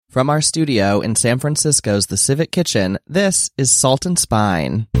From our studio in San Francisco's The Civic Kitchen, this is Salt and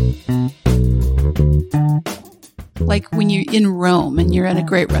Spine. Like when you're in Rome and you're at a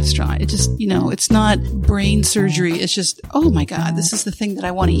great restaurant, it just, it's not brain surgery. It's just, oh my God, this is the thing that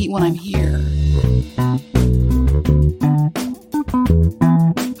I want to eat when I'm here.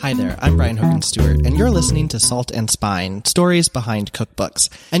 Hi there, I'm Brian Hogan Stewart, and you're listening to Salt and Spine, stories behind cookbooks.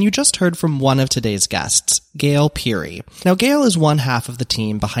 And you just heard from one of today's guests, Gail Peary. Now, Gail is one half of the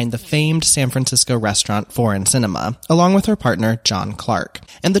team behind the famed San Francisco restaurant Foreign Cinema, along with her partner, John Clark.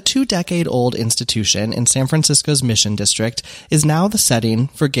 And the 2-decade-old institution in San Francisco's Mission District is now the setting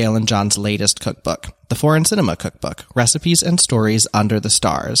for Gail and John's latest cookbook, the Foreign Cinema Cookbook, Recipes and Stories Under the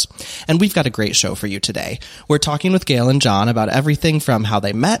Stars. And we've got a great show for you today. We're talking with Gail and John about everything from how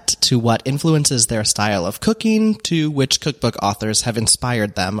they met, to what influences their style of cooking, to which cookbook authors have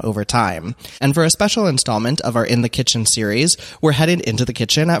inspired them over time. And for a special installment of our In the Kitchen series, we're headed into the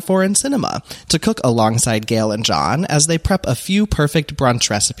kitchen at Foreign Cinema to cook alongside Gail and John as they prep a few perfect brunch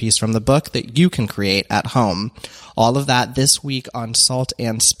recipes from the book that you can create at home. All of that this week on Salt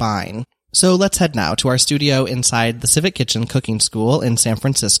and Spine. So let's head now to our studio inside the Civic Kitchen Cooking School in San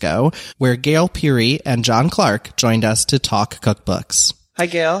Francisco, where Gail Peary and John Clark joined us to talk cookbooks. Hi,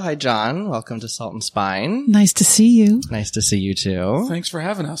 Gail. Hi, John. Welcome to Salt and Spine. Nice to see you. Nice to see you, too. Thanks for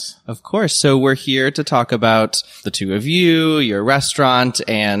having us. Of course. So we're here to talk about the two of you, your restaurant,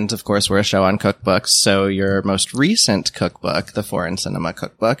 and, of course, we're a show on cookbooks. So your most recent cookbook, the Foreign Cinema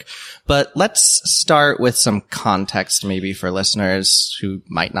Cookbook. But let's start with some context maybe for listeners who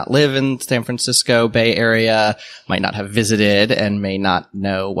might not live in San Francisco Bay Area, might not have visited, and may not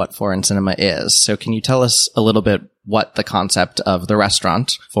know what Foreign Cinema is. So can you tell us a little bit what the concept of the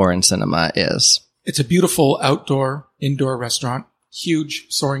restaurant Foreign Cinema is? It's a beautiful indoor restaurant, huge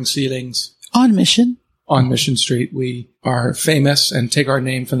soaring ceilings. On Mission. On Mission Street. We are famous and take our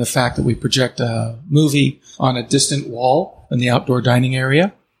name from the fact that we project a movie on a distant wall in the outdoor dining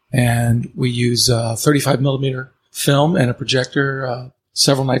area. And we use 35 millimeter film and a projector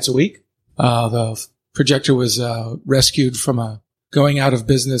several nights a week. The projector was rescued from a going out of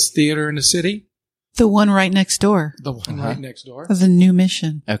business theater in the city. The one right next door. The one right next door. Of the new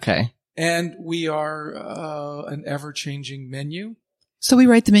Mission. Okay. And we are an ever-changing menu. So we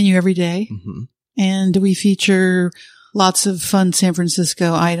write the menu every day. Mm-hmm. And we feature lots of fun San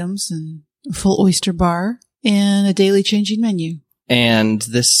Francisco items and a full oyster bar and a daily changing menu. And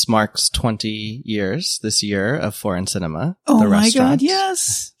this marks 20 years this year of Foreign Cinema. Oh the my restaurant. God,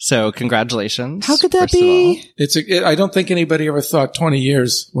 yes. So congratulations. How could that first be? I don't think anybody ever thought 20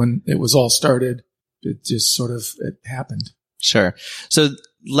 years when it was all started. It just sort of, it happened. Sure. So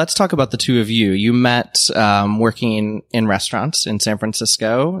let's talk about the two of you. You met working in restaurants in San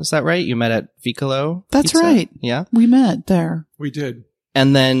Francisco. Is that right? You met at Vicolo? That's Pizza? right. Yeah. We met there. We did.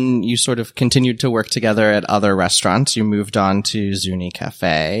 And then you sort of continued to work together at other restaurants. You moved on to Zuni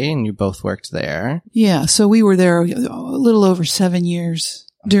Cafe, and you both worked there. Yeah. So we were there a little over 7 years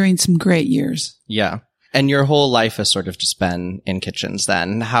during some great years. Yeah. And your whole life has sort of just been in kitchens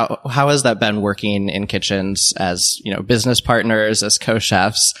then. How has that been working in kitchens as, business partners, as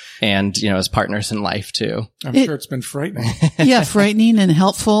co-chefs, and, as partners in life too? I'm sure it's been frightening. Yeah, frightening and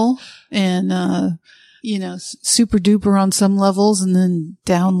helpful and, super duper on some levels and then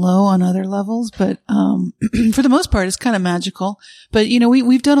down low on other levels. But, for the most part, it's kind of magical. But,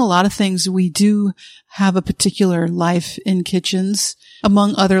 we've done a lot of things. We do have a particular life in kitchens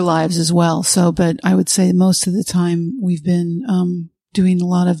among other lives as well. So, but I would say most of the time we've been, doing a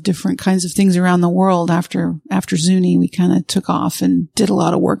lot of different kinds of things around the world. After Zuni, we kind of took off and did a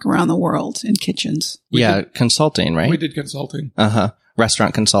lot of work around the world in kitchens. Consulting, right? We did consulting. Uh-huh.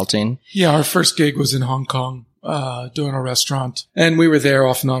 Restaurant consulting. Yeah, our first gig was in Hong Kong, doing a restaurant. And we were there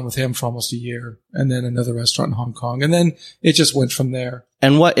off and on with him for almost a year. And then another restaurant in Hong Kong. And then it just went from there.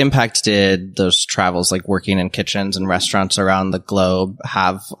 And what impact did those travels, like working in kitchens and restaurants around the globe,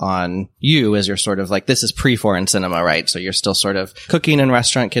 have on you as you're sort of like, this is pre-Foreign Cinema, right? So you're still sort of cooking in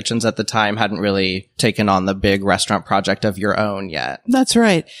restaurant kitchens at the time, hadn't really taken on the big restaurant project of your own yet. That's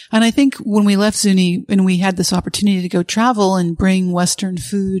right. And I think when we left Zuni and we had this opportunity to go travel and bring Western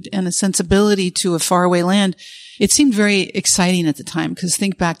food and a sensibility to a faraway land, it seemed very exciting at the time because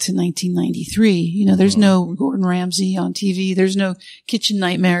think back to 1993. There's no Gordon Ramsay on TV. There's no Kitchen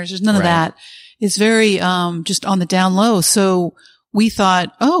Nightmares. There's none of that. It's very just on the down low. So we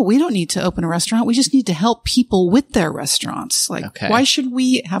thought, we don't need to open a restaurant. We just need to help people with their restaurants. Why should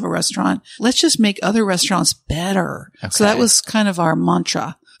we have a restaurant? Let's just make other restaurants better. Okay. So that was kind of our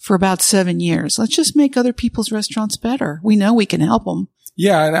mantra for about 7 years. Let's just make other people's restaurants better. We know we can help them.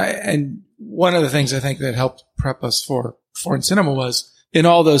 Yeah. And one of the things I think that helped prep us for Foreign Cinema was in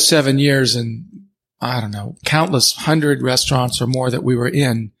all those 7 years and I don't know, countless 100 restaurants or more that we were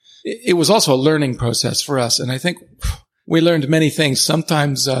in, it was also a learning process for us. And I think we learned many things.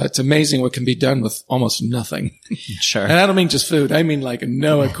 Sometimes it's amazing what can be done with almost nothing. Sure. And I don't mean just food. I mean like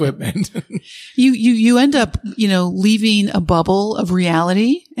no equipment. You end up, leaving a bubble of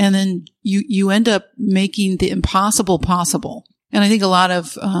reality, and then you end up making the impossible possible. And I think a lot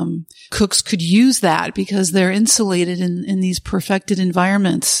of cooks could use that because they're insulated in these perfected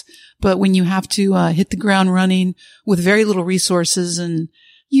environments. But when you have to hit the ground running with very little resources, and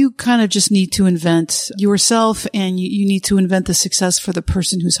you kind of just need to invent yourself, and you need to invent the success for the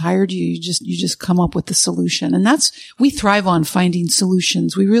person who's hired you. You just come up with the solution. And we thrive on finding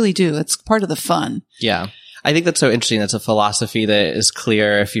solutions. We really do. It's part of the fun. Yeah. I think that's so interesting. That's a philosophy that is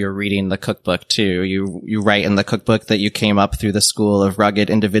clear if you're reading the cookbook too. You write in the cookbook that you came up through the school of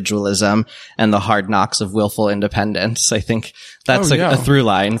rugged individualism and the hard knocks of willful independence. I think that's a through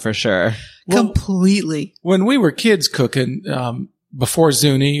line for sure. Well, completely. When we were kids cooking, before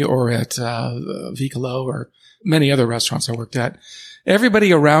Zuni or at Vicolo or many other restaurants I worked at,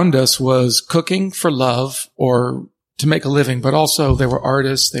 everybody around us was cooking for love or to make a living, but also they were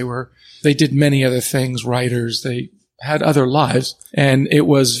artists. They did many other things, writers. They had other lives. And it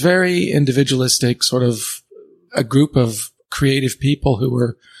was very individualistic, sort of a group of creative people who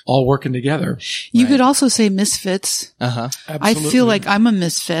were all working together. You could also say misfits. Uh-huh. I feel like I'm a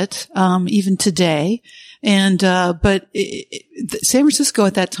misfit, even today. And, but San Francisco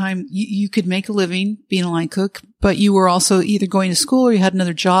at that time, you could make a living being a line cook, but you were also either going to school or you had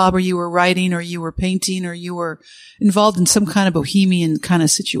another job or you were writing or you were painting or you were involved in some kind of bohemian kind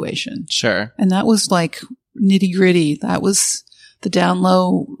of situation. Sure. And that was like nitty gritty. That was the down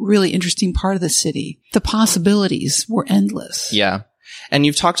low, really interesting part of the city. The possibilities were endless. Yeah. And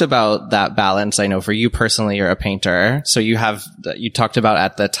you've talked about that balance. I know for you personally, you're a painter. So you talked about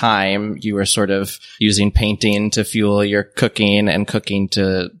at the time you were sort of using painting to fuel your cooking and cooking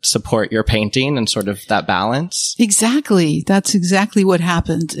to support your painting and sort of that balance. Exactly. That's exactly what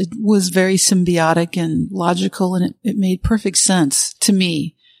happened. It was very symbiotic and logical, and it made perfect sense to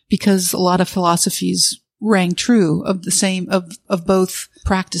me because a lot of philosophies rang true of the same, of both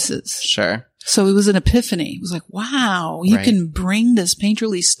practices. Sure. So it was an epiphany. It was like, wow, you can bring this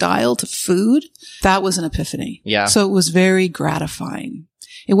painterly style to food. That was an epiphany. Yeah. So it was very gratifying.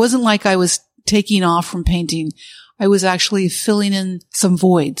 It wasn't like I was taking off from painting. I was actually filling in some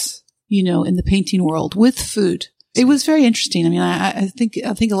voids, in the painting world with food. It was very interesting. I mean, I think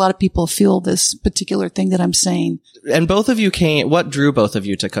a lot of people feel this particular thing that I'm saying. And both of you what drew both of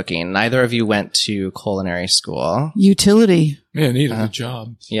you to cooking? Neither of you went to culinary school. Utility. Yeah, I needed a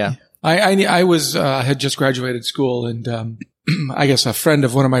job. Yeah. I was, had just graduated school and, I guess a friend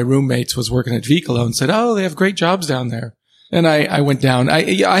of one of my roommates was working at Vicolo and said, "Oh, they have great jobs down there." And I went down.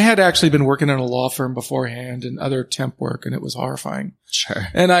 I had actually been working in a law firm beforehand and other temp work, and it was horrifying. Sure.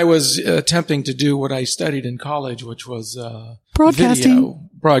 And I was attempting to do what I studied in college, which was, broadcasting,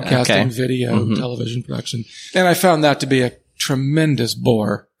 video, television production. And I found that to be a tremendous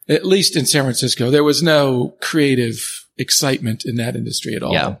bore, at least in San Francisco. There was no creative excitement in that industry at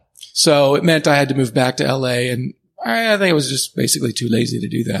all. Yeah. So it meant I had to move back to LA, and I think I was just basically too lazy to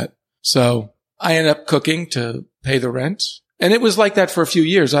do that. So I ended up cooking to pay the rent. And it was like that for a few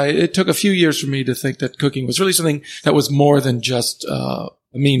years. It took a few years for me to think that cooking was really something that was more than just a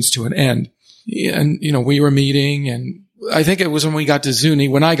means to an end. And, we were meeting, and I think it was when I got to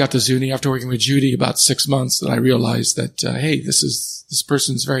Zuni after working with Judy about 6 months, that I realized that, hey, this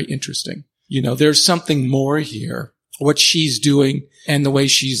person's very interesting. There's something more here. What she's doing and the way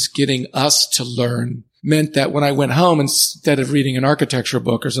she's getting us to learn meant that when I went home, instead of reading an architecture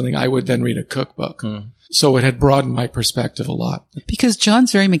book or something, I would then read a cookbook. So it had broadened my perspective a lot. Because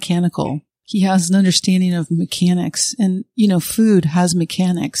John's very mechanical. He has an understanding of mechanics, and, food has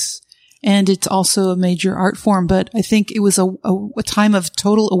mechanics, and it's also a major art form. But I think it was a time of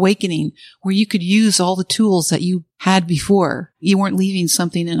total awakening where you could use all the tools that you had before. You weren't leaving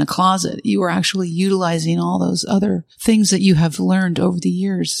something in a closet. You were actually utilizing all those other things that you have learned over the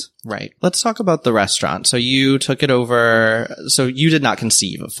years. Right. Let's talk about the restaurant. So you took it over. So you did not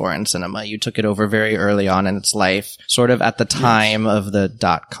conceive of foreign cinema. You took it over very early on in its life, sort of at the time of the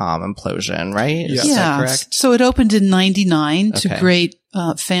 .com implosion, right? Yes. Is that correct? So it opened in 99 to great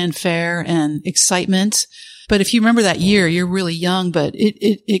fanfare and excitement. But if you remember that year, you're really young, but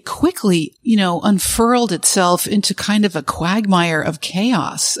it quickly, unfurled itself into kind of a quagmire of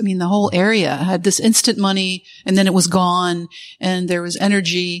chaos. I mean, the whole area had this instant money, and then it was gone, and there was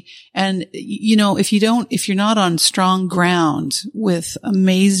energy. And, if you're not on strong ground with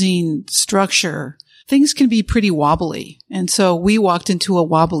amazing structure, things can be pretty wobbly. And so we walked into a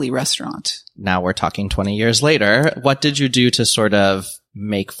wobbly restaurant. Now we're talking 20 years later. What did you do to sort of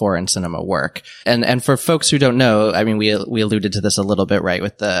make foreign cinema work? And for folks who don't know, I mean, we alluded to this a little bit, right,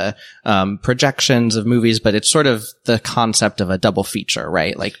 with the projections of movies, but it's sort of the concept of a double feature,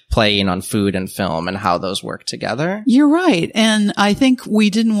 right? Like playing on food and film and how those work together. You're right. And I think we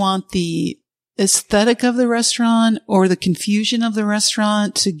didn't want the aesthetic of the restaurant or the confusion of the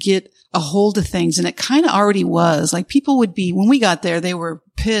restaurant to get a hold of things. And it kind of already was. Like people would be, when we got there, they were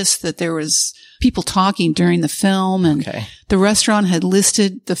pissed that there was people talking during the film, and the restaurant had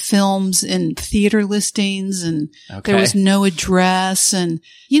listed the films in theater listings, and there was no address. And,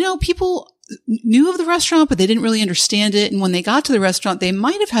 people knew of the restaurant, but they didn't really understand it. And when they got to the restaurant, they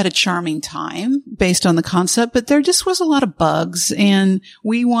might have had a charming time based on the concept, but there just was a lot of bugs. And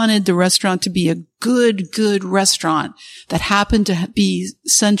we wanted the restaurant to be a good restaurant that happened to be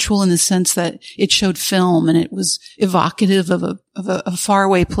sensual in the sense that it showed film and it was evocative of a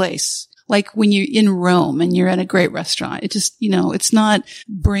faraway place. Like when you're in Rome and you're at a great restaurant, it just, it's not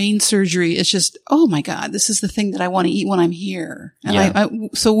brain surgery. It's just, oh my God, this is the thing that I want to eat when I'm here. And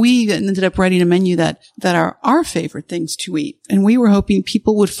so we ended up writing a menu that are our favorite things to eat. And we were hoping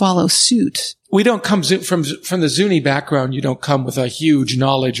people would follow suit. We don't come from the Zuni background. You don't come with a huge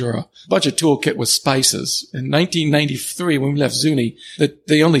knowledge or a bunch of toolkit with spices. In 1993, when we left Zuni,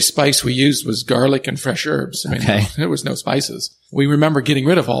 the only spice we used was garlic and fresh herbs. I mean, there was no spices. We remember getting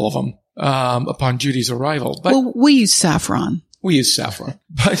rid of all of them upon Judy's arrival. But we used saffron. We used saffron.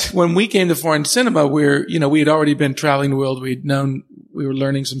 But when we came to foreign cinema, we had already been traveling the world. We'd known we were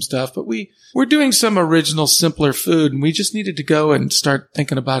learning some stuff, but we're doing some original, simpler food, and we just needed to go and start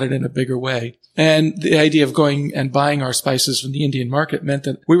thinking about it in a bigger way. And the idea of going and buying our spices from the Indian market meant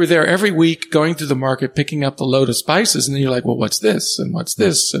that we were there every week going through the market, picking up the load of spices. And then you're like, well, what's this? And what's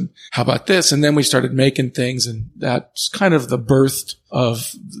this? And how about this? And then we started making things. And that's kind of the birth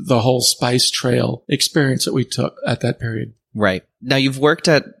of the whole spice trail experience that we took at that period. Right. Now you both worked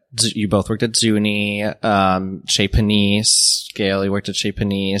at Zuni, Chez Panisse, Gail, you worked at Chez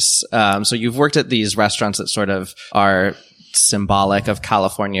Panisse. So you've worked at these restaurants that sort of are symbolic of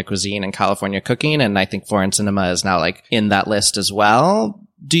California cuisine and California cooking. And I think foreign cinema is now like in that list as well.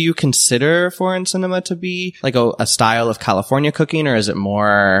 Do you consider foreign cinema to be like a style of California cooking, or is it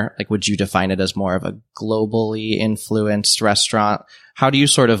more like, would you define it as more of a globally influenced restaurant? How do you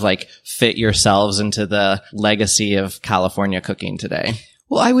sort of like fit yourselves into the legacy of California cooking today?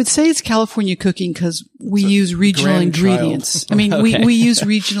 Well, I would say it's California cooking because we use regional ingredients. I mean, we use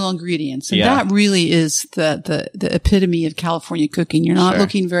regional ingredients, and that really is the epitome of California cooking. You're not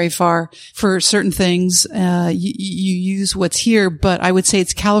looking very far for certain things. You use what's here, but I would say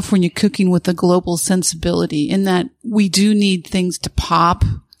it's California cooking with a global sensibility in that we do need things to pop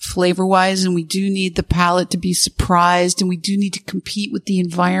flavor-wise, and we do need the palate to be surprised, and we do need to compete with the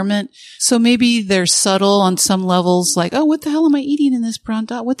environment. So maybe they're subtle on some levels, like, oh, what the hell am I eating in this brown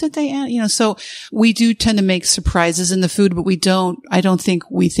dot? What did they add? So we do tend to make surprises in the food, but I don't think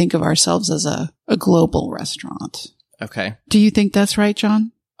we think of ourselves as a global restaurant. Okay. Do you think that's right,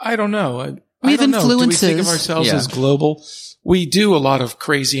 John? I don't know. We have influences. Do we think of ourselves as global? We do a lot of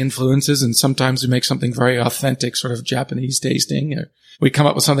crazy influences, and sometimes we make something very authentic, sort of Japanese tasting. Or we come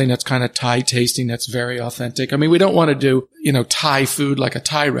up with something that's kind of Thai tasting that's very authentic. I mean, we don't want to do, Thai food like a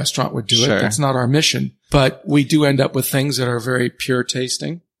Thai restaurant would do it. That's not our mission. But we do end up with things that are very pure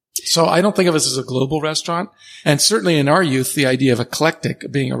tasting. So I don't think of us as a global restaurant. And certainly in our youth, the idea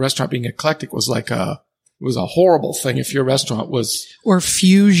of being a restaurant being eclectic was like it was a horrible thing if your restaurant was... Or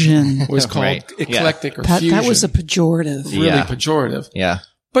fusion. Was called eclectic or fusion. That was a pejorative. Really pejorative. Yeah.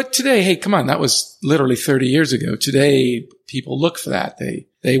 But today, hey, come on, that was literally 30 years ago. Today, people look for that.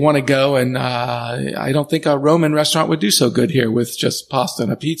 They want to go, and I don't think a Roman restaurant would do so good here with just pasta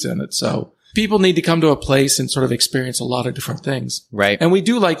and a pizza in it. So people need to come to a place and sort of experience a lot of different things. Right. And we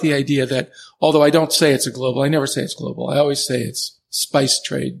do like the idea that, although I don't say it's a global, I never say it's global. I always say it's spice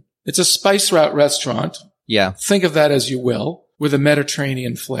trade. It's a spice route restaurant. Yeah. Think of that as you will, with a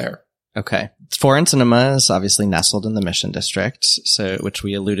Mediterranean flair. Okay. Foreign cinema is obviously nestled in the Mission District, which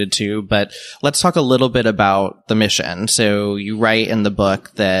we alluded to, but let's talk a little bit about the mission. So you write in the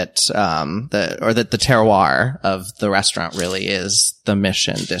book that the terroir of the restaurant really is the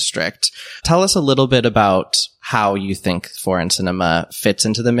Mission District. Tell us a little bit about how you think foreign cinema fits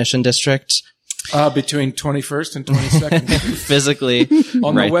into the Mission District. Between 21st and 22nd. Physically.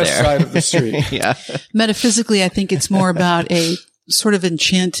 On the west side of the street. Yeah. Metaphysically, I think it's more about a sort of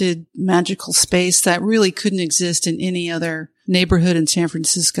enchanted, magical space that really couldn't exist in any other neighborhood in San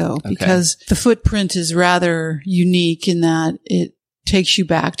Francisco because the footprint is rather unique in that takes you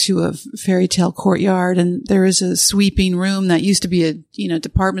back to a fairy tale courtyard, and there is a sweeping room that used to be a,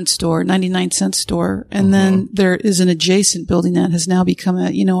 department store, 99-cent store. And then there is an adjacent building that has now become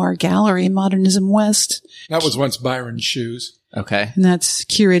our gallery, Modernism West. That was once Byron's Shoes. Okay. And that's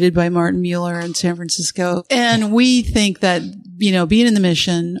curated by Martin Mueller in San Francisco. And we think that, being in the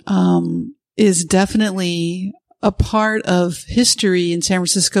Mission, is definitely a part of history in San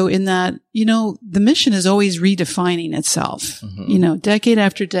Francisco in that, the Mission is always redefining itself. Decade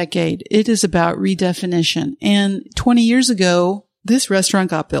after decade, it is about redefinition. And 20 years ago, this restaurant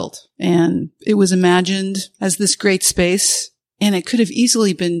got built, and it was imagined as this great space, and it could have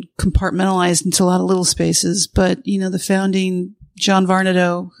easily been compartmentalized into a lot of little spaces. But, the founding John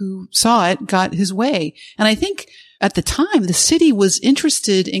Varnado, who saw it, got his way. And I think at the time, the city was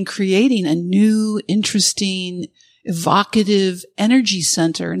interested in creating a new, interesting, evocative energy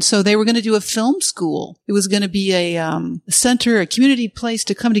center. And so they were going to do a film school. It was going to be a center, a community place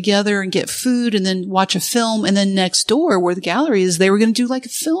to come together and get food and then watch a film. And then next door where the gallery is, they were going to do like a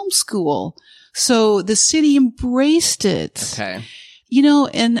film school. So the city embraced it. Okay.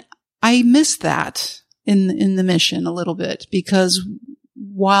 And I miss that in the Mission a little bit, because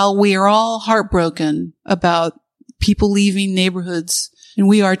while we are all heartbroken about people leaving neighborhoods, and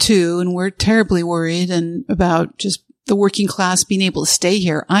we are too, and we're terribly worried and about just the working class being able to stay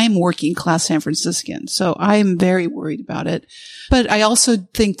here. I'm working class San Franciscan, so I am very worried about it. But I also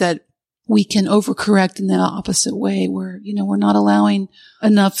think that we can overcorrect in the opposite way where, we're not allowing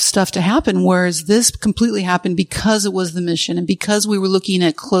enough stuff to happen. Whereas this completely happened because it was the Mission and because we were looking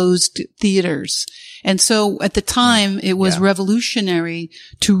at closed theaters. And so at the time, it was revolutionary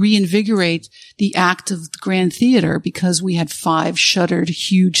to reinvigorate the act of the Grand Theater because we had 5 shuttered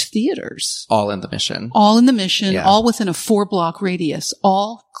huge theaters. All in the Mission. All in the Mission, all within a 4-block radius,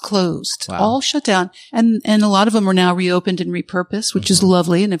 all closed, all shut down. And a lot of them are now reopened and repurposed, which is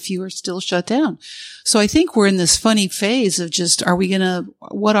lovely. And a few are still shut down. So I think we're in this funny phase of just,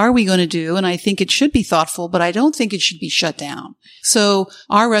 what are we going to do? And I think it should be thoughtful, but I don't think it should be shut down. So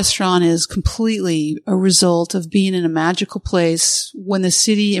our restaurant is completely a result of being in a magical place when the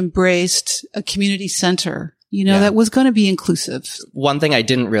city embraced a community center, that was going to be inclusive. One thing I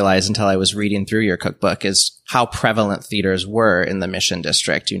didn't realize until I was reading through your cookbook is how prevalent theaters were in the Mission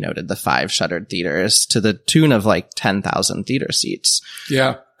District. You noted the 5 shuttered theaters to the tune of like 10,000 theater seats.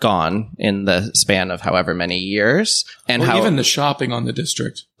 Yeah. Gone in the span of however many years. And even the shopping on the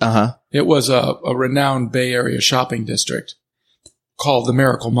district. Uh-huh. It was a renowned Bay Area shopping district called the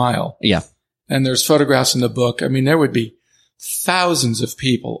Miracle Mile. Yeah. And there's photographs in the book. I mean, there would be thousands of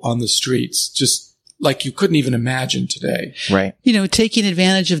people on the streets, just like you couldn't even imagine today. Right. Taking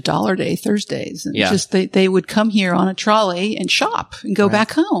advantage of Dollar Day Thursdays. And just they would come here on a trolley and shop and go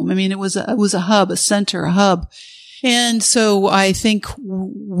back home. I mean, it was a hub, a center, a hub. And so I think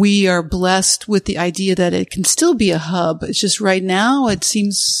we are blessed with the idea that it can still be a hub. It's just right now it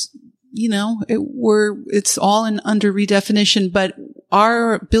seems, it's all under redefinition, but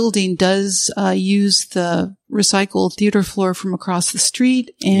our building does use the recycled theater floor from across the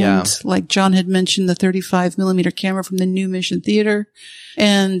street. And like John had mentioned, the 35 millimeter camera from the new Mission Theater,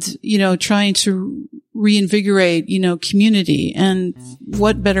 and, trying to reinvigorate, community. And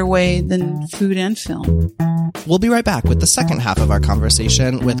what better way than food and film? We'll be right back with the second half of our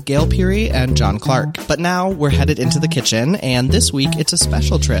conversation with Gail Peary and John Clark. But now we're headed into the kitchen, and this week it's a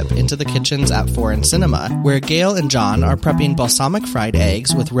special trip into the kitchens at Foreign Cinema, where Gail and John are prepping balsamic fried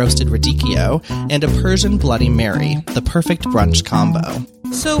eggs with roasted radicchio and a Persian Bloody Mary, the perfect brunch combo.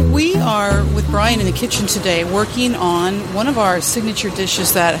 So we are with Brian in the kitchen today working on one of our signature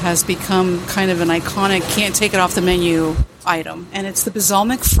dishes that has become kind of an iconic, can't take it off the menu item, and it's the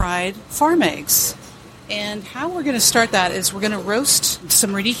balsamic fried farm eggs. And how we're going to start that is we're going to roast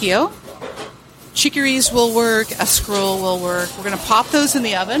some radicchio. Chicories will work, escarole will work. We're going to pop those in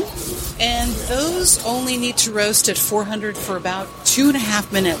the oven, and those only need to roast at 400 for about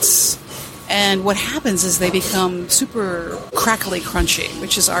 2.5 minutes. And what happens is they become super crackly crunchy,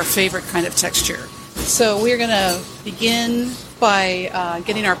 which is our favorite kind of texture. So we're going to begin by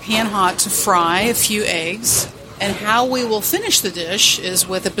getting our pan hot to fry a few eggs. And how we will finish the dish is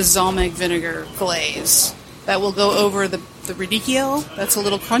with a balsamic vinegar glaze that will go over the radicchio, that's a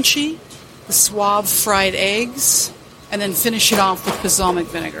little crunchy, the suave fried eggs, and then finish it off with balsamic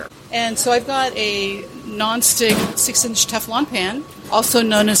vinegar. And so I've got a nonstick 6-inch Teflon pan, also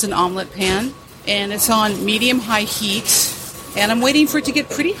known as an omelet pan, and it's on medium-high heat. And I'm waiting for it to get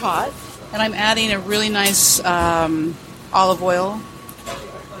pretty hot, and I'm adding a really nice olive oil.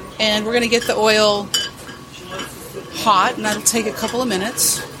 And we're going to get the oil hot, and that'll take a couple of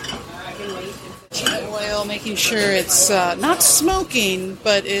minutes. Oil oil, making sure it's not smoking,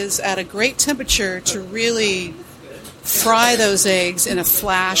 but is at a great temperature to really fry those eggs in a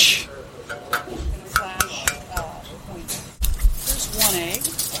flash. Point. There's one egg.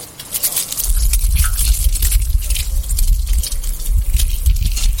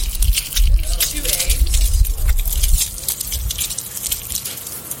 There's 2 eggs.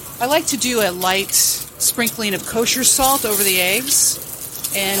 I like to do a light sprinkling of kosher salt over the eggs.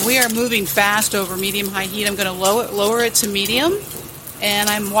 And we are moving fast over medium-high heat. I'm going to lower it to medium. And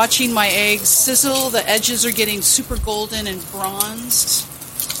I'm watching my eggs sizzle. The edges are getting super golden and bronzed.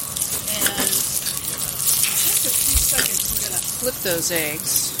 And in just a few seconds, we're going to flip those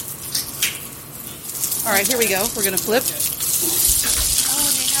eggs. All right, here we go. We're going to flip. Oh,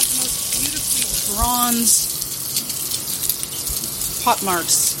 and they have the most beautifully bronzed pot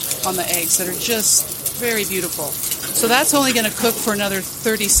marks on the eggs that are just very beautiful. So that's only going to cook for another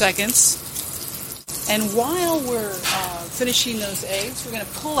 30 seconds. And while we're finishing those eggs, we're going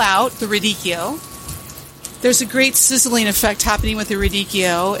to pull out the radicchio. There's a great sizzling effect happening with the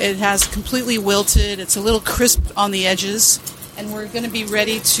radicchio. It has completely wilted. It's a little crisp on the edges. And we're going to be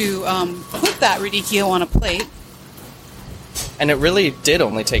ready to put that radicchio on a plate. And it really did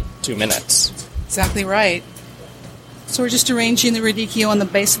only take 2 minutes. Exactly right. So we're just arranging the radicchio on the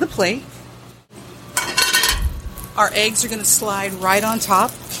base of the plate. Our eggs are going to slide right on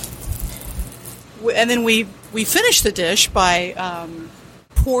top. And then we finish the dish by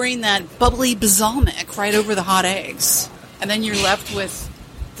pouring that bubbly balsamic right over the hot eggs. And then you're left with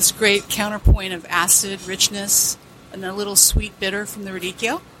this great counterpoint of acid, richness, and a little sweet bitter from the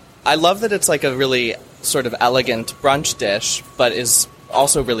radicchio. I love that it's like a really sort of elegant brunch dish, but is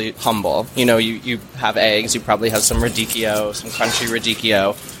also really humble. You know, you have eggs, you probably have some radicchio, some crunchy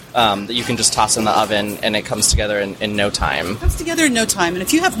radicchio. That you can just toss in the oven and it comes together in no time. It comes together in no time. And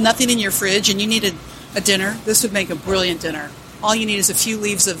if you have nothing in your fridge and you needed a dinner, this would make a brilliant dinner. All you need is a few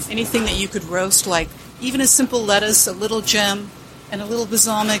leaves of anything that you could roast, like even a simple lettuce, a little gem, and a little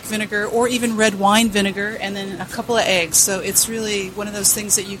balsamic vinegar, or even red wine vinegar, and then a couple of eggs. So it's really one of those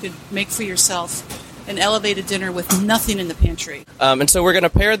things that you could make for yourself, an elevated dinner with nothing in the pantry. And so we're going to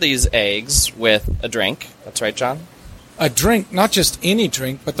pair these eggs with a drink. That's right, John? A drink, not just any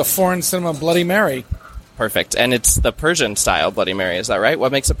drink, but the Foreign Cinema Bloody Mary. Perfect. And it's the Persian-style Bloody Mary, is that right?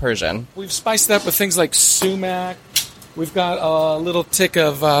 What makes it Persian? We've spiced it up with things like sumac. We've got a little tick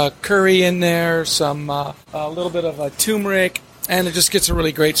of curry in there, a little bit of turmeric, and it just gets a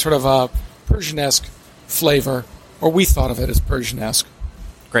really great sort of Persian-esque flavor, or we thought of it as Persian-esque.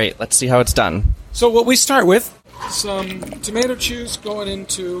 Great. Let's see how it's done. So what we start with, some tomato juice going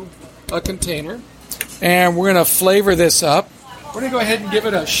into a container. And we're going to flavor this up. We're going to go ahead and give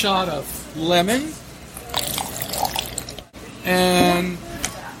it a shot of lemon. And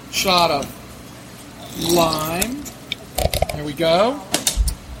shot of lime. There we go.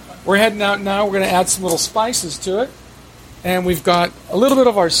 We're heading out now. We're going to add some little spices to it. And we've got a little bit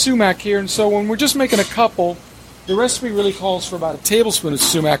of our sumac here. And so when we're just making a couple, the recipe really calls for about a tablespoon of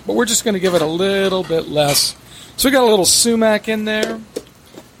sumac. But we're just going to give it a little bit less. So we got a little sumac in there.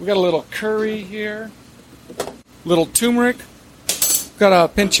 We got a little curry here. Little turmeric. Got a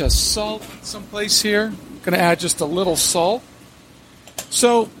pinch of salt someplace here. Going to add just a little salt.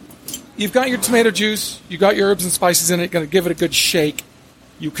 So you've got your tomato juice. You got your herbs and spices in it. Going to give it a good shake.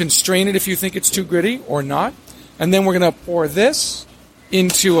 You can strain it if you think it's too gritty or not. And then we're going to pour this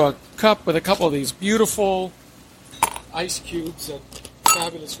into a cup with a couple of these beautiful ice cubes that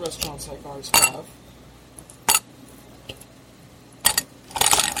fabulous restaurants like ours have.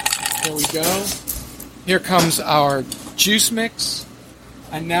 There we go. Here comes our juice mix.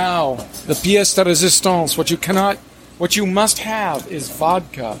 And now, the pièce de résistance. What you must have is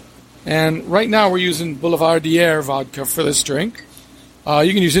vodka. And right now we're using Boulevardier vodka for this drink.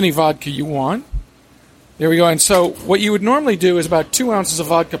 You can use any vodka you want. There we go. And so what you would normally do is about 2 ounces of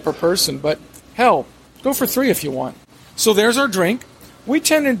vodka per person. But hell, go for 3 if you want. So there's our drink. We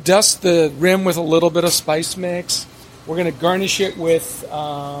tend to dust the rim with a little bit of spice mix. We're going to garnish it with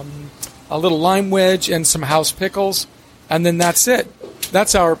a little lime wedge and some house pickles. And then that's it.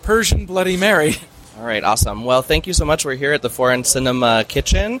 That's our Persian Bloody Mary. All right, awesome. Well, thank you so much. We're here at the Foreign Cinema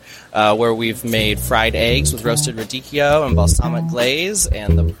Kitchen, where we've made fried eggs with roasted radicchio and balsamic glaze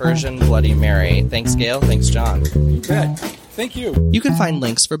and the Persian Bloody Mary. Thanks, Gail. Thanks, John. You bet. Thank you. You can find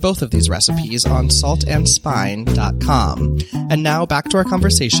links for both of these recipes on saltandspine.com. And now back to our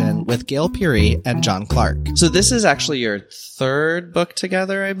conversation with Gail Peary and John Clark. So this is actually your third book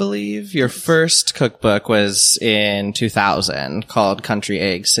together, I believe. Your first cookbook was in 2000 called Country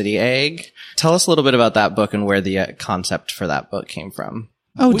Egg, City Egg. Tell us a little bit about that book and where the concept for that book came from.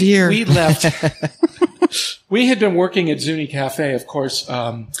 Oh, dear. We left we had been working at Zuni Cafe, of course,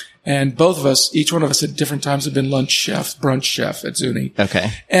 and both of us, each one of us at different times had been brunch chef at Zuni.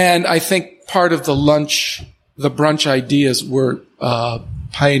 Okay. And I think part of the brunch ideas were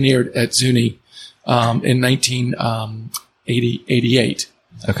pioneered at Zuni in 1988.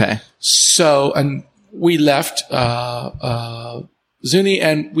 Okay. So, and we left Zuni,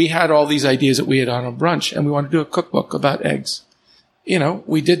 and we had all these ideas that we had on a brunch, and we wanted to do a cookbook about eggs. You know,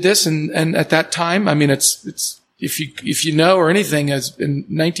 we did this, and at that time, I mean, it's if you know or anything, as in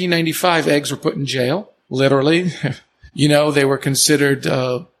 1995, eggs were put in jail, literally. You know, they were considered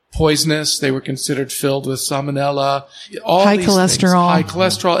poisonous. They were considered filled with salmonella. All high these cholesterol. things, high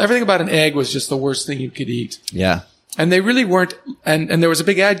cholesterol. Everything about an egg was just the worst thing you could eat. Yeah. And they really weren't. And there was a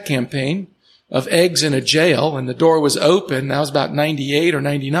big ad campaign of eggs in a jail, and the door was open. That was about 98 or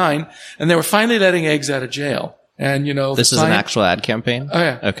 99, and they were finally letting eggs out of jail. And you know, this is an actual ad campaign. Oh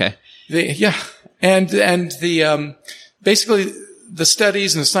yeah. Okay. And the basically the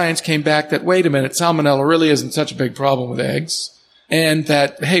studies and the science came back that, wait a minute, salmonella really isn't such a big problem with eggs. And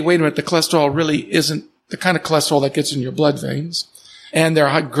that, hey, wait a minute, the cholesterol really isn't the kind of cholesterol that gets in your blood veins. And they're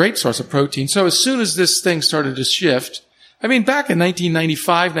a great source of protein. So as soon as this thing started to shift, I mean, back in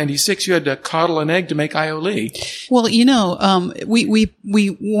 1995, 96, you had to coddle an egg to make aioli. Well, you know, we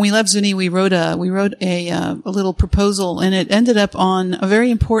when we left Zuni, we wrote a little proposal, and it ended up on a very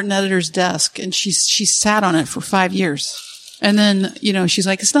important editor's desk, and she sat on it for 5 years. And then, you know, she's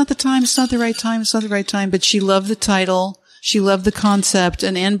like, it's not the time, it's not the right time, it's not the right time. But she loved the title. She loved the concept,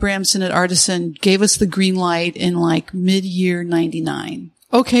 and Ann Bramson at Artisan gave us the green light in like mid-year 99.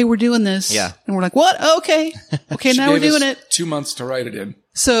 Okay, we're doing this. Yeah. And we're like, what? Okay. Okay, now we're doing it. 2 months to write it in.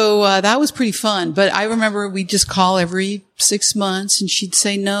 So, that was pretty fun. But I remember we'd just call every 6 months, and she'd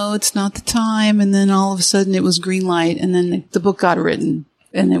say, no, it's not the time. And then all of a sudden it was green light, and then the book got written,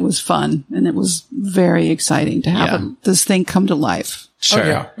 and it was fun. And it was very exciting to have this thing come to life. Sure. Oh,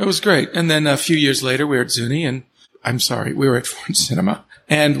 yeah. It was great. And then a few years later, we were at Zuni, and we were at Foreign Cinema,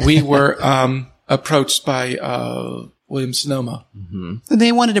 and we were approached by Williams Sonoma. Mm-hmm.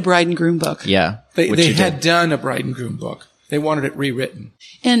 They wanted a bride and groom book. Yeah. They had done a bride and groom book. They wanted it rewritten.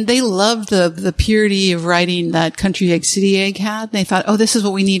 And they loved the purity of writing that Country Egg City Egg had. They thought, oh, this is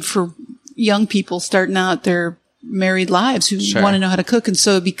what we need for young people starting out their married lives who want to know how to cook. And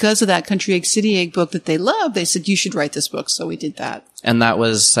so because of that Country Egg City Egg book that they loved, they said, you should write this book. So we did that. And that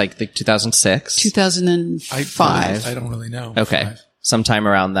was like the 2006? 2005. I don't really know. Okay. Sometime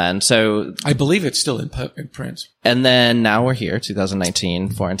around then. So I believe it's still in print. And then now we're here, 2019,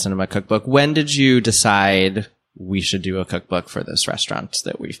 Foreign Cinema Cookbook. When did you decide we should do a cookbook for this restaurant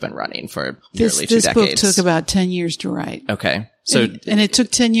that we've been running for nearly 2 decades? This book took about 10 years to write. Okay. So, and it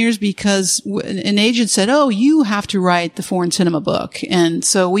took 10 years because an agent said, oh, you have to write the Foreign Cinema book. And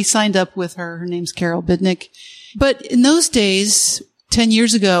so we signed up with her. Her name's Carol Bidnick. But in those days, 10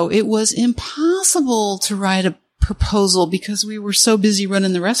 years ago, it was impossible to write a proposal because we were so busy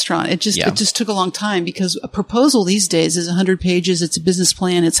running the restaurant. It just took a long time because a proposal these days is 100 pages. It's a business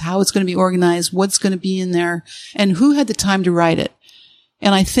plan. It's how it's going to be organized, what's going to be in there, and who had the time to write it.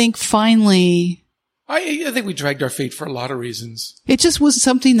 And I think finally, I think we dragged our feet for a lot of reasons. It just was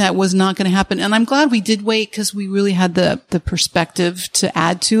something that was not going to happen. And I'm glad we did wait because we really had the perspective to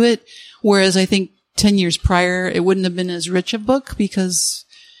add to it. Whereas I think 10 years prior, it wouldn't have been as rich a book because,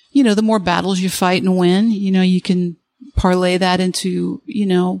 you know, the more battles you fight and win, you know, you can parlay that into, you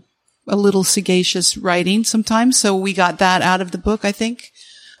know, a little sagacious writing sometimes. So we got that out of the book, I think.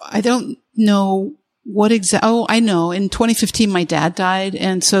 I don't know what I know. In 2015, my dad died.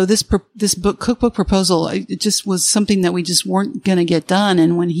 And so this book, cookbook proposal, it just was something that we just weren't going to get done.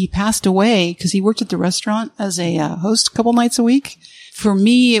 And when he passed away, cause he worked at the restaurant as a host a couple nights a week, for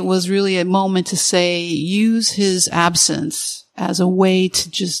me, it was really a moment to say, use his absence as a way to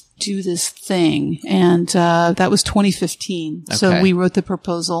just do this thing. And, that was 2015. Okay. So we wrote the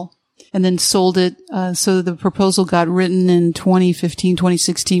proposal and then sold it. So the proposal got written in 2015,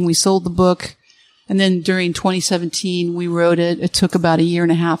 2016. We sold the book. And then during 2017, we wrote it. It took about a year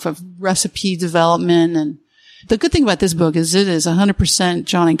and a half of recipe development. And the good thing about this book is it is 100%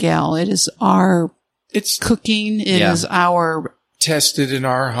 John and Gail. It is it's cooking. It is our tested in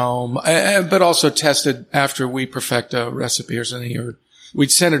our home, but also tested after we perfect a recipe or something, or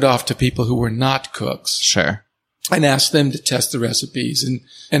we'd send it off to people who were not cooks. Sure. And ask them to test the recipes.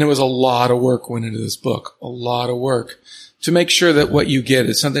 And it was a lot of work went into this book, a lot of work to make sure that what you get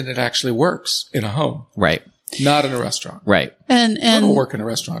is something that actually works in a home. Right. Not in a restaurant. Right. And I'll work in a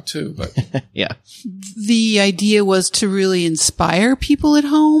restaurant too, but Yeah. the idea was to really inspire people at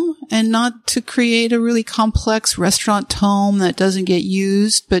home and not to create a really complex restaurant tome that doesn't get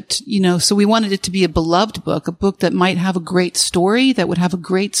used. But, so we wanted it to be a beloved book, a book that might have a great story, that would have a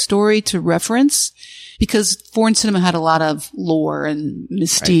great story to reference, because foreign cinema had a lot of lore and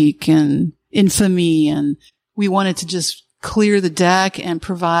mystique and infamy, and we wanted to just clear the deck and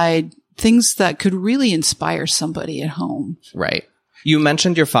provide things that could really inspire somebody at home. Right. You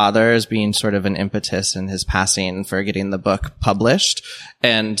mentioned your father as being sort of an impetus in his passing for getting the book published.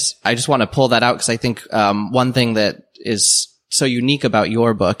 And I just want to pull that out because I think one thing that is so unique about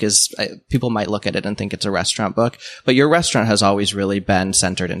your book is people might look at it and think it's a restaurant book, but your restaurant has always really been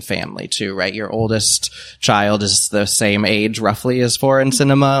centered in family too, right? Your oldest child is the same age roughly as foreign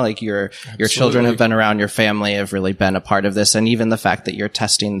cinema. Like your children have been around, your family have really been a part of this. And even the fact that you're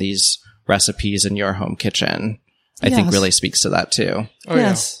testing these recipes in your home kitchen, I think really speaks to that too. Oh,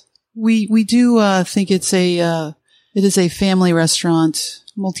 yes. Yeah. We do, think it is a family restaurant,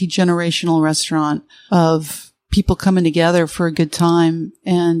 multi-generational restaurant of people coming together for a good time.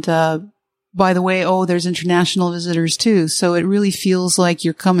 And, by the way, there's international visitors too. So it really feels like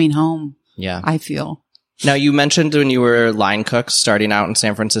you're coming home. Yeah. I feel. Now, you mentioned when you were line cooks starting out in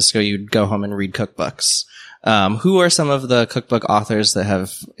San Francisco, you'd go home and read cookbooks. Who are some of the cookbook authors that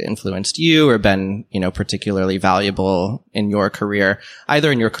have influenced you or been, particularly valuable in your career,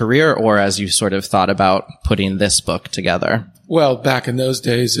 either in your career or as you sort of thought about putting this book together? Well, back in those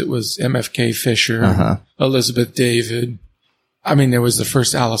days, it was MFK Fisher, Elizabeth David. I mean, there was the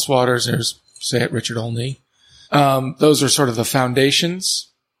first Alice Waters. There's, say it, Richard Olney. Those are sort of the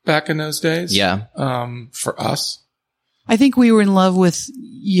foundations back in those days. Yeah. For us. I think we were in love with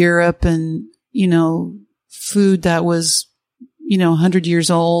Europe and, food that was, 100 years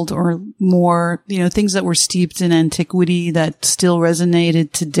old or more, things that were steeped in antiquity that still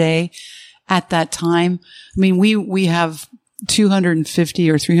resonated today at that time. I mean, we have 250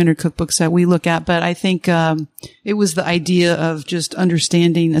 or 300 cookbooks that we look at, but I think, it was the idea of just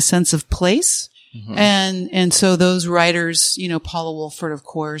understanding a sense of place. Mm-hmm. And so those writers, Paula Wolford, of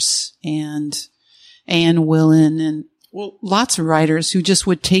course, and Anne Willan and, lots of writers who just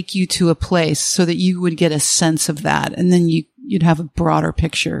would take you to a place so that you would get a sense of that. And then you'd have a broader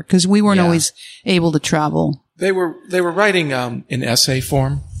picture because we weren't always able to travel. They were writing, in essay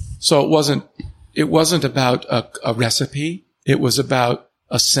form. So it wasn't about a recipe. It was about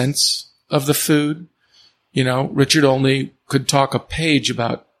a sense of the food. Richard Olney could talk a page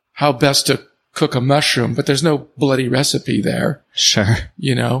about how best to cook a mushroom, but there's no bloody recipe there. Sure.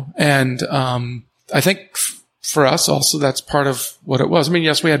 And, I think for us also, that's part of what it was. I mean,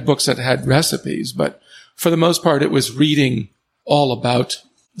 yes, we had books that had recipes, but for the most part, it was reading all about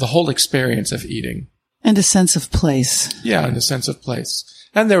the whole experience of eating. And a sense of place. Yeah, and a sense of place.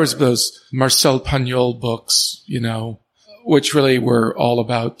 And there was those Marcel Pagnol books, which really were all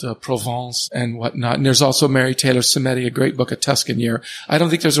about Provence and whatnot. And there's also Mary Taylor Samedi, a great book, A Tuscan Year. I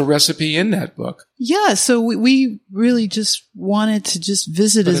don't think there's a recipe in that book. Yeah, so we really just wanted to just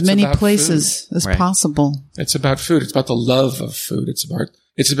visit as many places as possible. It's about food. It's about the love of food.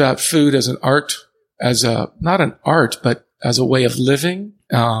 It's about food as an art, not an art, but as a way of living,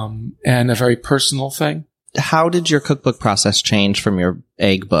 and a very personal thing. How did your cookbook process change from your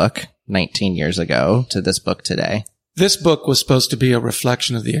egg book 19 years ago to this book today? This book was supposed to be a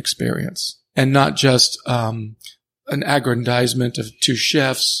reflection of the experience and not just an aggrandizement of two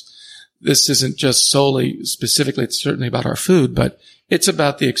chefs. This isn't just specifically, it's certainly about our food, but it's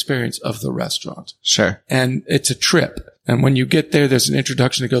about the experience of the restaurant. Sure. And it's a trip. And when you get there, there's an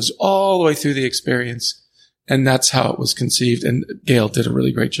introduction that goes all the way through the experience. And that's how it was conceived. And Gail did a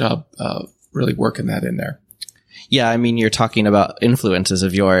really great job really working that in there. Yeah, I mean, you're talking about influences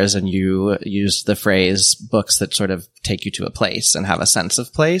of yours, and you used the phrase books that sort of take you to a place and have a sense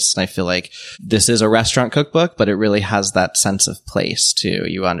of place. And I feel like this is a restaurant cookbook, but it really has that sense of place too.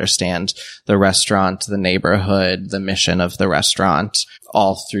 You understand the restaurant, the neighborhood, the mission of the restaurant,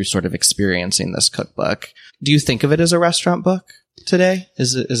 all through sort of experiencing this cookbook. Do you think of it as a restaurant book today?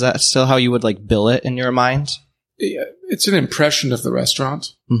 Is that still how you would bill it in your mind? Yeah, it's an impression of the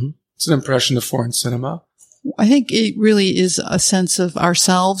restaurant. Mm-hmm. It's an impression of foreign cinema. I think it really is a sense of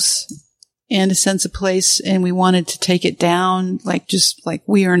ourselves and a sense of place. And we wanted to take it down, just like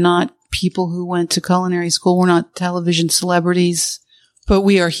we are not people who went to culinary school. We're not television celebrities, but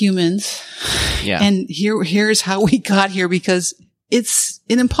we are humans. Yeah. And here's how we got here, because it's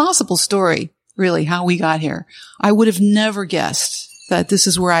an impossible story, really, how we got here. I would have never guessed that this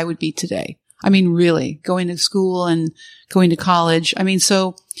is where I would be today. I mean, really, going to school and going to college. I mean,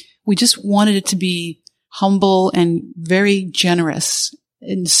 so we just wanted it to be humble and very generous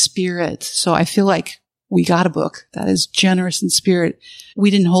in spirit. So I feel like we got a book that is generous in spirit.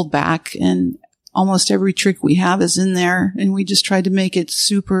 We didn't hold back, and almost every trick we have is in there, and we just tried to make it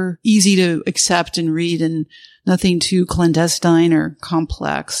super easy to accept and read, and nothing too clandestine or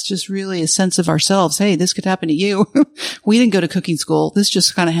complex. Just really a sense of ourselves. Hey, this could happen to you. We didn't go to cooking school. This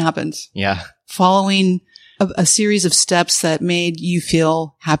just kind of happened. Yeah. Following a series of steps that made you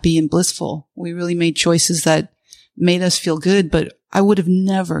feel happy and blissful. We really made choices that made us feel good, but I would have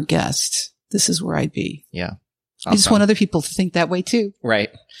never guessed this is where I'd be. Yeah. I just want other people to think that way too. Right.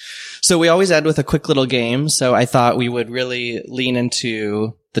 So we always end with a quick little game. So I thought we would really lean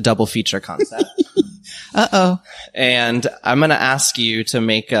into the double feature concept. Uh-oh. And I'm going to ask you to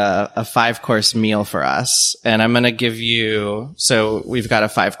make a 5-course meal for us. And I'm going to give you, so we've got a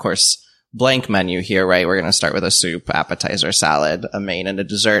 5-course blank menu here, right? We're going to start with a soup, appetizer, salad, a main, and a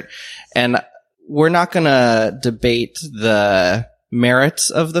dessert. And we're not going to debate the merits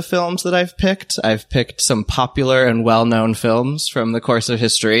of the films that I've picked. I've picked some popular and well-known films from the course of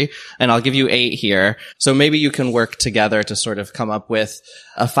history, and I'll give you 8 here. So maybe you can work together to sort of come up with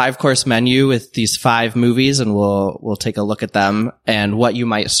a 5-course menu with these 5 movies, and we'll take a look at them and what you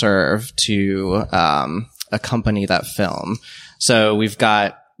might serve to accompany that film. So we've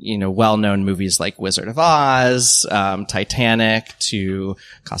got, well-known movies like Wizard of Oz, Titanic, to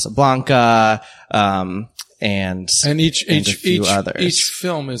Casablanca, and each others. Each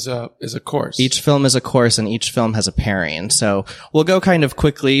film is a course. Each film is a course, and each film has a pairing. So we'll go kind of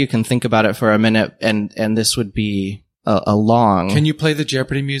quickly. You can think about it for a minute, and this would be a long. Can you play the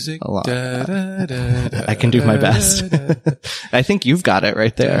Jeopardy music? A long. I can do my best. I think you've got it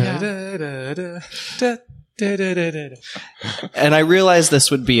right there. And I realize this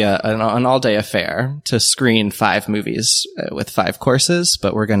would be an all-day affair to screen 5 movies with 5 courses,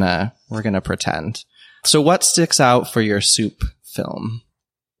 but we're gonna pretend. So what sticks out for your soup film?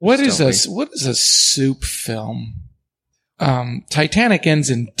 What is a soup film? Titanic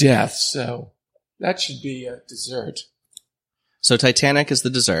ends in death, so that should be a dessert. So Titanic is the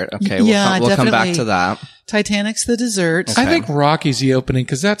dessert. Okay, Yeah, we'll come back to that. Titanic's the dessert. Okay. I think Rocky's the opening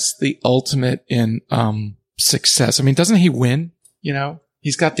because that's the ultimate in success. I mean, doesn't he win?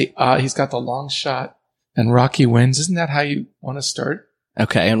 He's got the long shot, and Rocky wins. Isn't that how you want to start?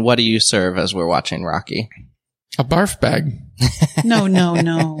 Okay, and what do you serve as we're watching Rocky? A barf bag. No.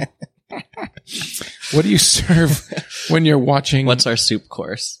 What do you serve when you're watching? What's our soup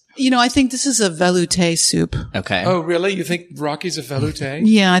course? I think this is a velouté soup. Okay. Oh, really? You think Rocky's a velouté?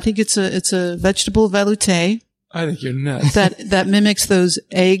 Yeah, I think it's a vegetable velouté. I think you're nuts. that mimics those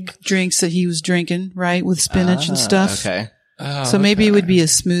egg drinks that he was drinking, right? With spinach and stuff. Okay. Oh, So maybe it would be a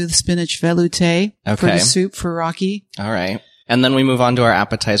smooth spinach velouté for Okay. the soup for Rocky. All right. And then we move on to our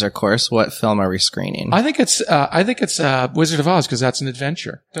appetizer course. What film are we screening? I think it's Wizard of Oz because that's an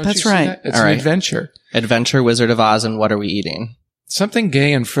adventure. Don't That's you see right. that? It's All an right. adventure. Adventure, Wizard of Oz, and what are we eating? Something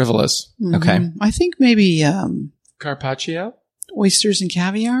gay and frivolous. Okay. Mhm. I think maybe Carpaccio? oysters and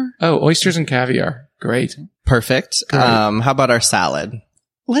caviar. Oh, oysters and caviar. Great. Perfect. Great. How about our salad?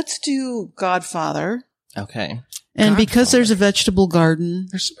 Let's do Godfather. Okay. And because Godfather. there's a vegetable garden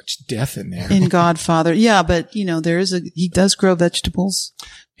There's so much death in there. in Godfather. Yeah, but he does grow vegetables.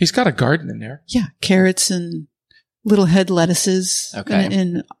 He's got a garden in there. Yeah. Carrots and little head lettuces. Okay.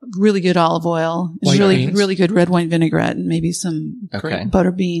 And really good olive oil. White beans. Really good red wine vinaigrette and maybe some Okay.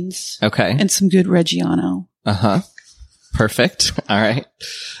 butter beans Okay. and some good Reggiano. Uh-huh. Perfect. All right.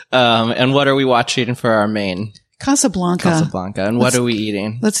 And what are we watching for our main? Casablanca. And what are we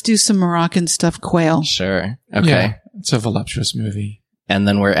eating? Let's do some Moroccan stuffed quail. Sure. Okay. Yeah, it's a voluptuous movie. And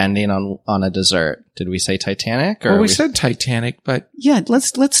then we're ending on a dessert. Did we say Titanic? Or Well, we said Titanic, but Yeah,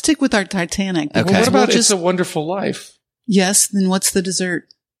 let's stick with our Titanic. Okay. well, what about We'll It's a Wonderful Life? Yes, then what's the dessert?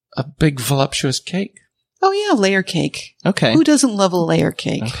 A big voluptuous cake. Oh yeah, layer cake. Okay. Who doesn't love a layer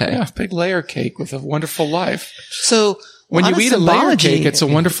cake? Okay. Yeah, big layer cake with a wonderful life. So When lot you of eat a layer symbology. cake, it's a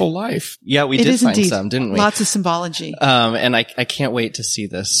wonderful life. Yeah, we It did is find indeed. some, didn't we? Lots of symbology. And I can't wait to see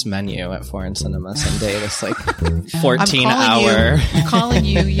this menu at Foreign Cinema someday. This like I'm 14-hour. calling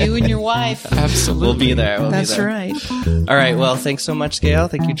you and your wife. Absolutely. We'll be there. That's right. All right. Well, thanks so much, Gail.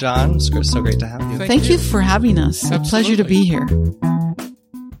 Thank you, John. It's so great to have you. Thank you for having us. A pleasure to be here.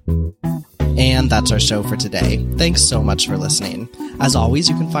 And that's our show for today. Thanks so much for listening. As always,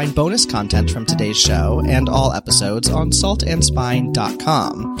 you can find bonus content from today's show and all episodes on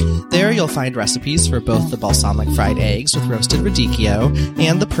saltandspine.com. There you'll find recipes for both the balsamic fried eggs with roasted radicchio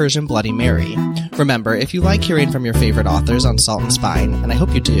and the Persian Bloody Mary. Remember, if you like hearing from your favorite authors on Salt and Spine, and I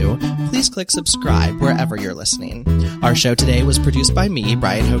hope you do, please click subscribe wherever you're listening. Our show today was produced by me,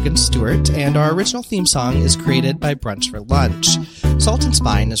 Brian Hogan Stewart, and our original theme song is created by Brunch for Lunch. Salt and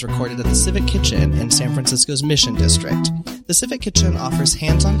Spine is recorded at the Civic Kitchen in San Francisco's Mission District. The Civic Kitchen offers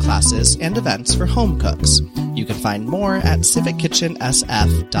hands-on classes and events for home cooks. You can find more at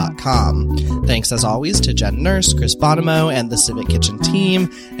civickitchensf.com. Thanks as always to Jen Nurse, Chris Bonomo, and the Civic Kitchen team,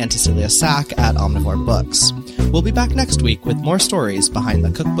 and to Celia Sack at Omnivore Books. We'll be back next week with more stories behind the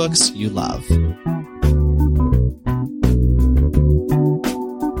cookbooks you love.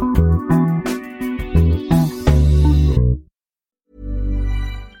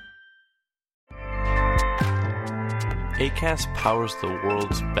 Acast powers the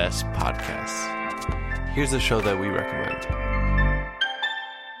world's best podcasts. Here's a show that we recommend.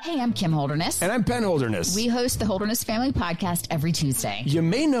 Hey, I'm Kim Holderness. And I'm Ben Holderness. We host the Holderness Family Podcast every Tuesday. You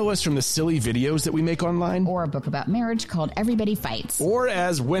may know us from the silly videos that we make online. Or a book about marriage called Everybody Fights. Or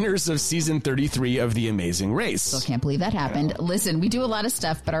as winners of season 33 of The Amazing Race. Still can't believe that happened. Listen, we do a lot of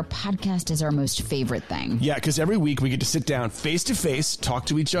stuff, but our podcast is our most favorite thing. Yeah, because every week we get to sit down face-to-face, talk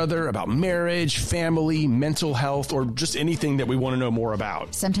to each other about marriage, family, mental health, or just anything that we want to know more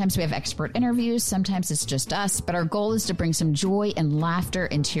about. Sometimes we have expert interviews, sometimes it's just us, but our goal is to bring some joy and laughter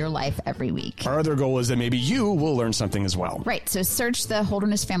into your life every week. Our other goal is that maybe you will learn something as well. Right, so search the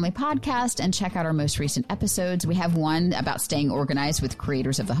Holderness Family Podcast and check out our most recent episodes. We have one about staying organized with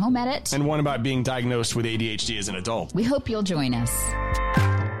creators of the Home Edit. And one about being diagnosed with ADHD as an adult. We hope you'll join us.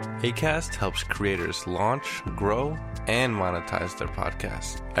 Acast helps creators launch, grow, and monetize their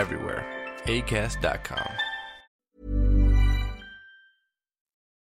podcasts everywhere. Acast.com.